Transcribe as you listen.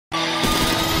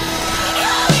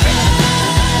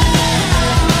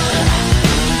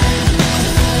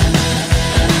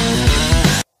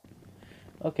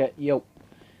Okay, yo.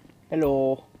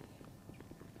 Hello.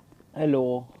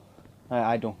 Hello.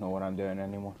 I don't know what I'm doing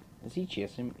anymore. Is he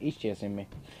chasing me? He's chasing me.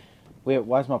 Wait,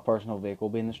 why is my personal vehicle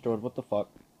being destroyed? What the fuck?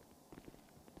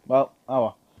 Well,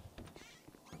 oh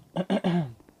well.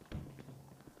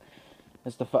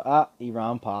 It's the he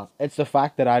ran past. It's the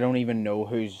fact that I don't even know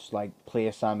whose, like,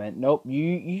 place I'm in. Nope,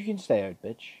 you can stay out,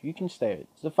 bitch. You can stay out.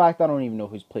 It's the fact I don't even know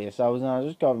whose place I was in. I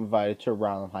just got invited to a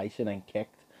random heist and then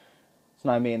kicked. So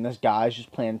now me and this guy's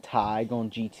just playing tag on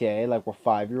GTA like we're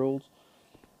 5-year-olds.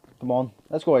 Come on,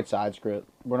 let's go outside, screw it.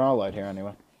 We're not allowed here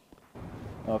anyway.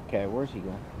 Okay, where's he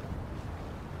going?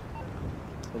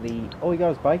 Oh, he got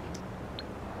his bike.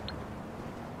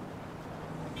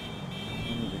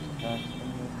 Let me just text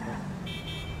him real quick.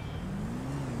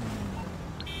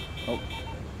 Oh.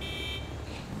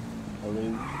 Hello.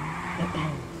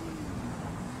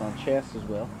 It's on chest as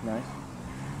well. Nice.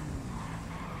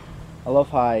 I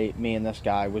love how me and this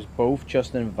guy was both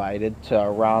just invited to a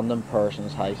random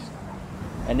person's heist.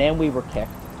 And then we were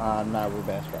kicked, and now we're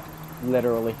best friends.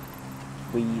 Literally.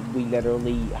 We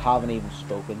literally haven't even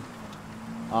spoken.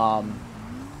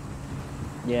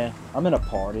 Yeah, I'm in a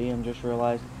party, I'm just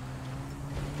realized.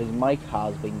 His mic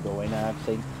has been going, I've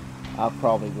seen. I'll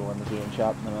probably go in the game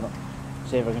shop in a minute.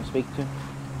 See if I can speak to him.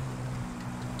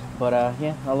 But,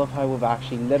 yeah, I love how we've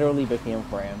actually literally became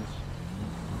friends.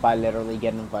 By literally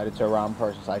getting invited to a random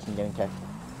person's house and getting kicked.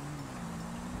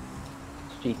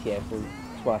 It's GTA for you.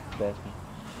 It's what's the best.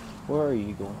 Where are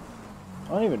you going? I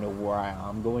don't even know where I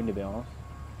am going, to be honest.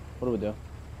 What do we do?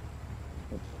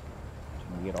 Can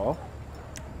we get off?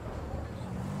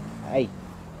 Hey.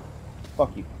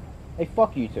 Fuck you. Hey,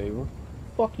 fuck you too, bro.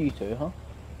 Fuck you too, huh?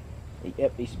 Hey,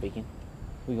 yep, he's speaking.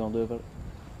 What are you gonna do about it?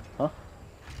 Huh?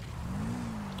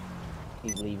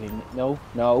 He's leaving me. No,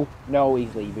 no, no,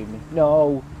 he's leaving me.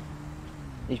 No!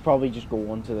 He's probably just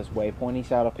going to this waypoint he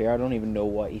set up here. I don't even know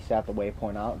what he set the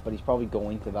waypoint at, but he's probably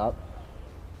going to that.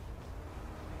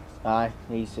 Aye,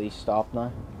 he's stopped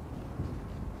now.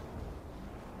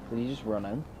 Did he just run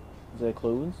in? Is it a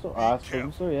clothing store? Ah, it's a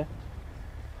clothing store, yeah.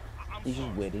 He's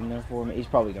just waiting there for me. He's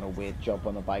probably gonna wait, jump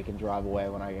on the bike and drive away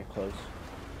when I get close.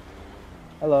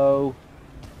 Hello.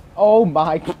 Oh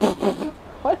my.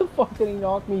 How the fuck did he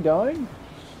knock me down?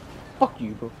 Fuck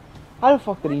you, bro. How the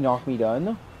fuck did he knock me down,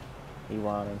 though? He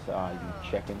ran inside, you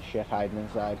chicken shit hiding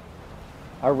inside.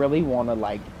 I really want to,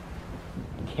 like,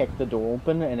 kick the door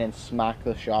open and then smack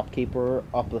the shopkeeper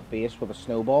up the face with a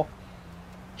snowball.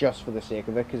 Just for the sake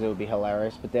of it, because it would be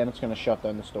hilarious. But then it's going to shut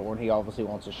down the store, and he obviously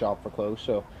wants to shop for clothes,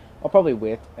 so I'll probably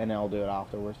wait, and then I'll do it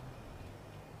afterwards.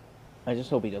 I just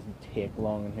hope he doesn't take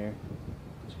long in here.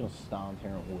 I'm just going to stand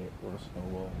here and wait for a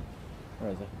snowball.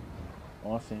 Where is he?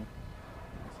 Oh, I see him.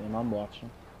 I see him. I'm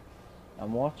watching.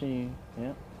 I'm watching you.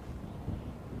 Yep.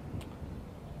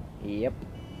 Yep.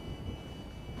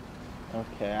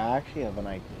 Okay, I actually have an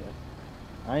idea.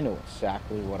 I know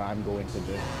exactly what I'm going to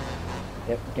do.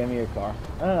 Yep, give me your car.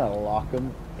 I'm gonna lock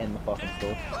him in the fucking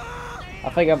store. I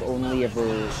think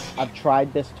I've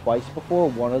tried this twice before.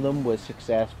 One of them was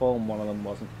successful and one of them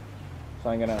wasn't. So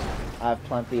I have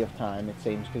plenty of time, it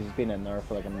seems, because he's been in there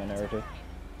for like a minute or two.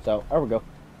 So, there we go.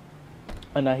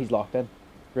 And now he's locked in.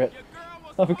 Great.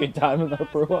 Have a good time with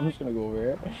that, bro. I'm just gonna go over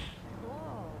here.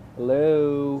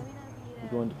 Hello? You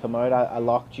going to come out? I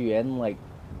locked you in, like,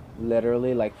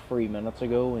 literally, like, 3 minutes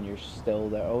ago, and you're still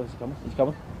there. Oh, is he coming? He's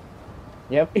coming.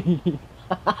 Yep.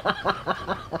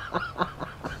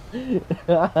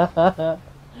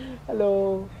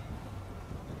 Hello.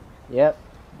 Yep.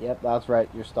 Yep, that's right.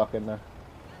 You're stuck in there.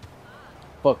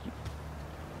 Fuck you.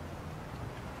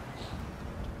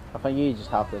 I think you just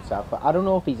have to accept that. I don't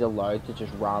know if he's allowed to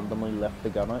just randomly lift the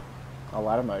gun out. I'll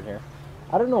let him out here.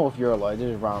 I don't know if you're allowed to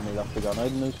just randomly lift the gun out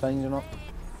in those things or not.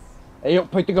 Hey, yo,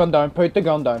 put the gun down, put the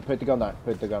gun down, put the gun down,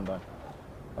 put the gun down.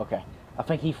 Okay. I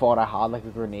think he thought I had like a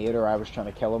grenade or I was trying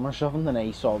to kill him or something, and then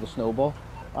he saw the snowball.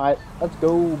 Alright, let's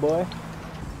go, boy.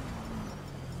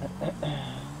 How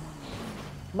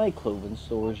many clothing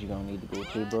stores you gonna need to go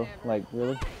to, bro? Like,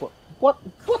 really? What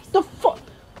the fuck?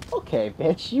 Okay,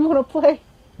 bitch, you wanna play?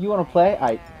 You wanna play?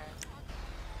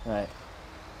 Alright.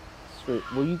 Sweet.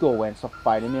 Will you go away and stop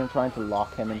fighting me? I'm trying to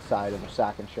lock him inside of a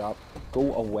second shop.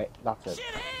 Go away. That's it.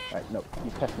 Right, no,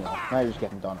 you pissed me off. Now you're just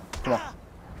getting done. Come on.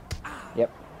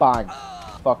 Yep. Bang.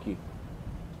 Fuck you.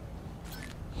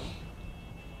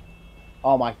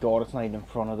 Oh my god, it's not even in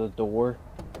front of the door.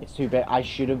 It's too bad. I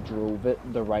should have drove it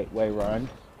the right way round.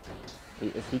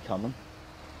 Is he coming?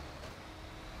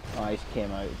 Oh, he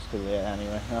came out. It's too late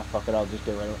anyway. Ah, fuck it. I'll just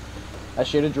get rid of it. I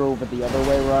should have drove it the other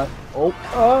way round.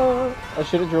 I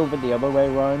should have drove it the other way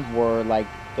round where, like,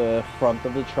 the front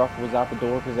of the truck was at the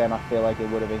door, because then I feel like it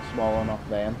would have been small enough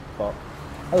then. But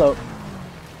Hello.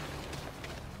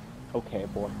 Okay,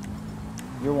 boy.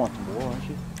 You're wanting more, aren't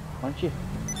you? Aren't you?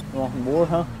 You're wanting more,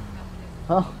 huh?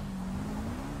 Huh?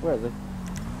 Where is he?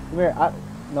 Come here.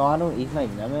 No, I don't. He's not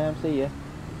even in the MC, yeah.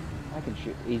 I can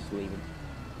shoot. He's leaving.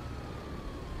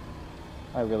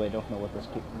 I really don't know what this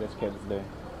kid is doing.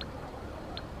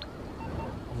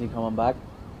 Is he coming back?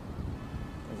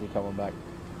 Is he coming back?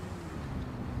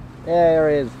 Yeah, there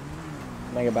he is.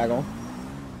 Can I get back on?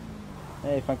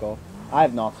 Hey, thank God. I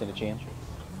have not seen a change.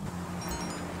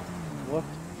 What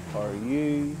are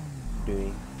you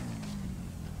doing?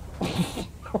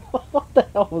 What the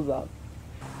hell was that?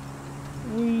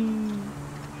 Whee.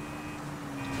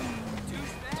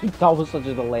 That was such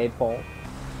a delayed fall.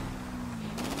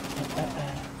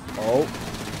 Oh.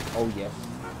 Oh yes.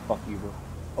 Fuck you, bro.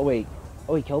 Oh wait.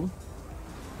 Oh, he killed him?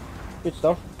 Good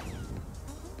stuff.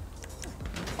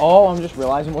 Oh, I'm just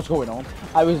realizing what's going on.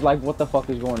 I was like, what the fuck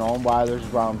is going on? Why there's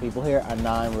random people here? And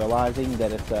now I'm realizing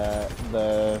that it's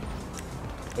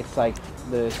it's like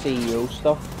the CEO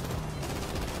stuff.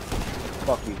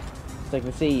 Fuck you. It's like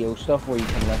the CEO stuff where you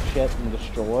can lift shit and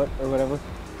destroy it or whatever.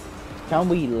 Can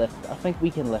we lift? I think we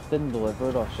can lift it and deliver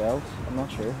it ourselves. I'm not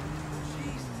sure.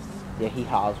 Yeah, he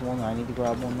has one. I need to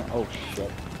grab one. Oh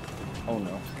shit. Oh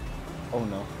no. Oh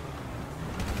no.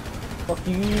 Fuck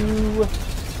you.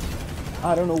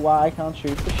 I don't know why I can't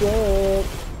shoot the shit.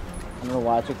 I don't know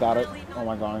why I took that out. Oh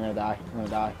my god, I'm gonna die. I'm gonna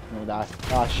die. I'm gonna die.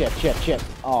 Oh shit, shit, shit.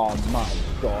 Oh my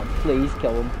god. Please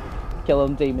kill him. Kill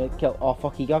him, teammate. Kill. Oh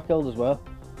fuck, he got killed as well.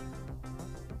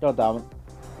 God damn it.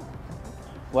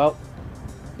 Well,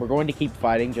 we're going to keep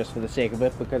fighting just for the sake of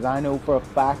it, because I know for a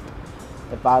fact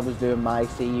if I was doing my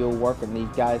CEO work and these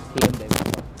guys came, they would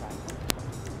fucking fight.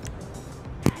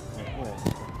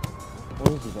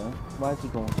 What is he doing? Why is he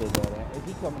going to the end? Is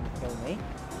he coming to kill me?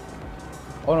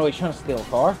 Oh no, he's trying to steal a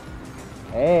car.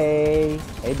 Hey,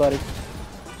 hey buddy.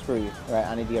 Screw you. Right,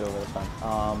 I need to get over this time.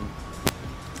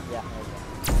 Yeah,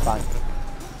 fine.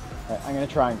 Right, I'm gonna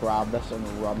try and grab this and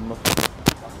run with it.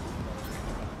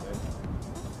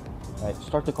 Right,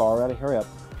 start the car already. Hurry up.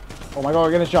 Oh my god,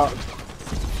 we're getting shot.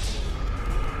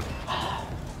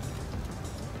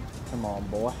 Come on,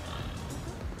 boy.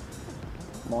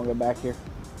 Come on, get back here.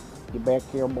 Get back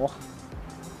here, boy.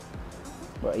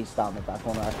 But he's standing at that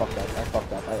corner. I fucked that. I fucked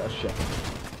that. Oh shit.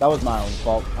 That was my own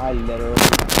fault. I literally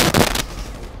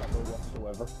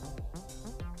whatsoever.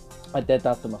 I did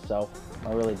that to myself.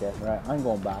 I really did. Right, I'm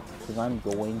going back because I'm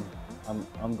going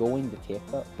to take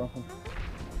that from him.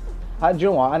 Do you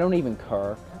know what? I don't even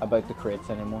care about the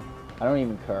crates anymore. I don't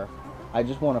even care. I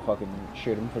just want to fucking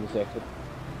shoot him for the sake of it.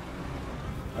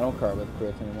 I don't care about the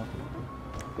crates anymore.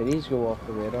 Did he just go off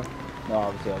the radar? No,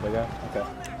 obviously the other guy. Okay.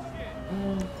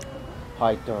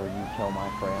 How dare you kill my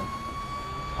friend?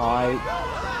 I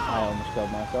almost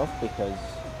killed myself because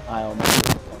I almost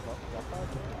killed myself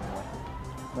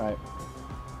up. Right.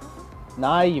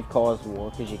 Now you've caused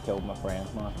war because you killed my friend,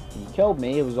 man. You killed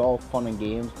me, it was all fun and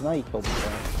games. Now you killed my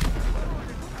friend.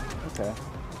 Okay.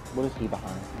 What is he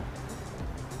behind?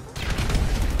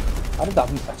 How did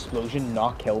that explosion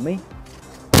not kill me?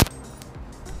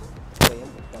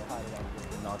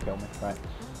 Not kill me. Right.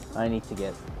 I need to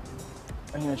get...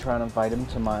 I'm gonna try and invite him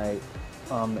to my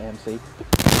MC.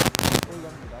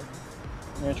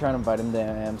 I'm gonna try and invite him to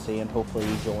MC and hopefully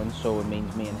he joins, so it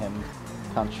means me and him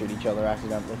can't shoot each other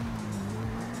accidentally.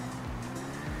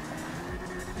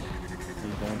 Are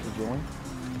you going to join?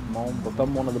 Come on,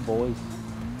 become one of the boys.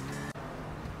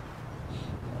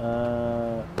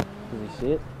 Does he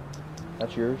see it?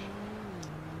 That's yours?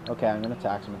 Okay, I'm gonna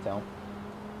tax him and tell him.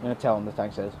 I'm gonna tell him the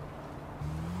tank says.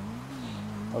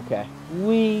 Okay.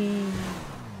 Whee!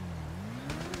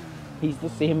 He's the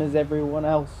same as everyone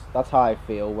else. That's how I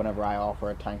feel whenever I offer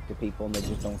a tank to people and they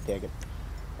just don't take it.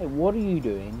 Hey, what are you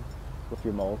doing with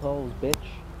your Molotovs, bitch?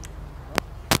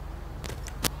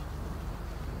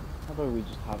 How about we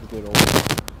just have a good old...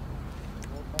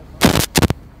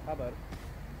 How about it?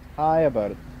 Hi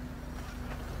about it.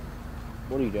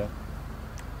 What are you doing?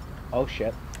 Oh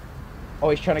shit. Oh,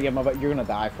 he's trying to get my butt. You're gonna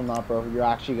die from that, bro. You're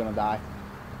actually gonna die.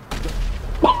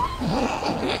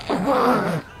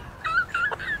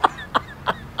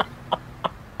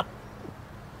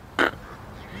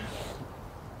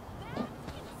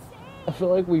 I feel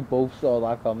like we both saw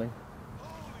that coming.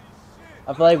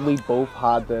 I feel like we both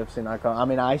had to have seen that coming. I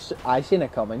mean, I seen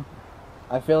it coming.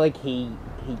 I feel like he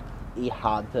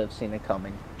had to have seen it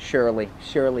coming. Surely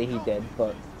he did,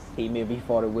 but he maybe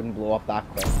thought it wouldn't blow up that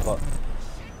quick, but...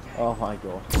 Oh my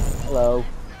god. Hello.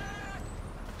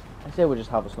 I say we just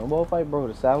have a snowball fight, bro,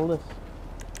 to settle this.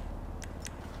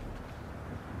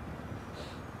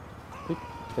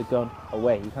 Quick gun. Oh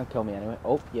wait, you can't kill me anyway.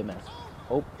 Oh, you missed.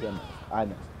 Oh, you missed. I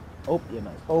missed. Oh, you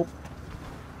missed. Oh.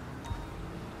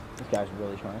 This guy's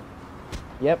really trying.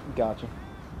 Yep, gotcha.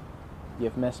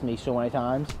 You've missed me so many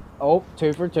times. Oh,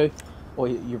 2 for 2. Oh,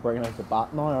 you're bringing out the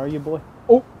bat now, are you, boy?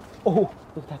 Oh, oh,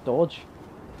 look at that dodge.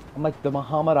 I'm like the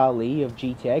Muhammad Ali of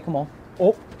GTA. Come on.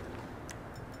 Oh.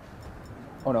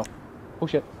 Oh, no. Oh,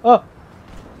 shit. Oh.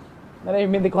 I didn't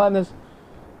even mean to climb this.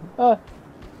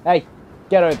 Hey,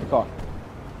 get out of the car.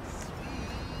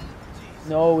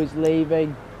 No, he's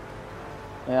leaving.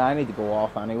 Yeah, I need to go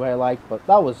off anyway, like, but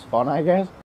that was fun, I guess.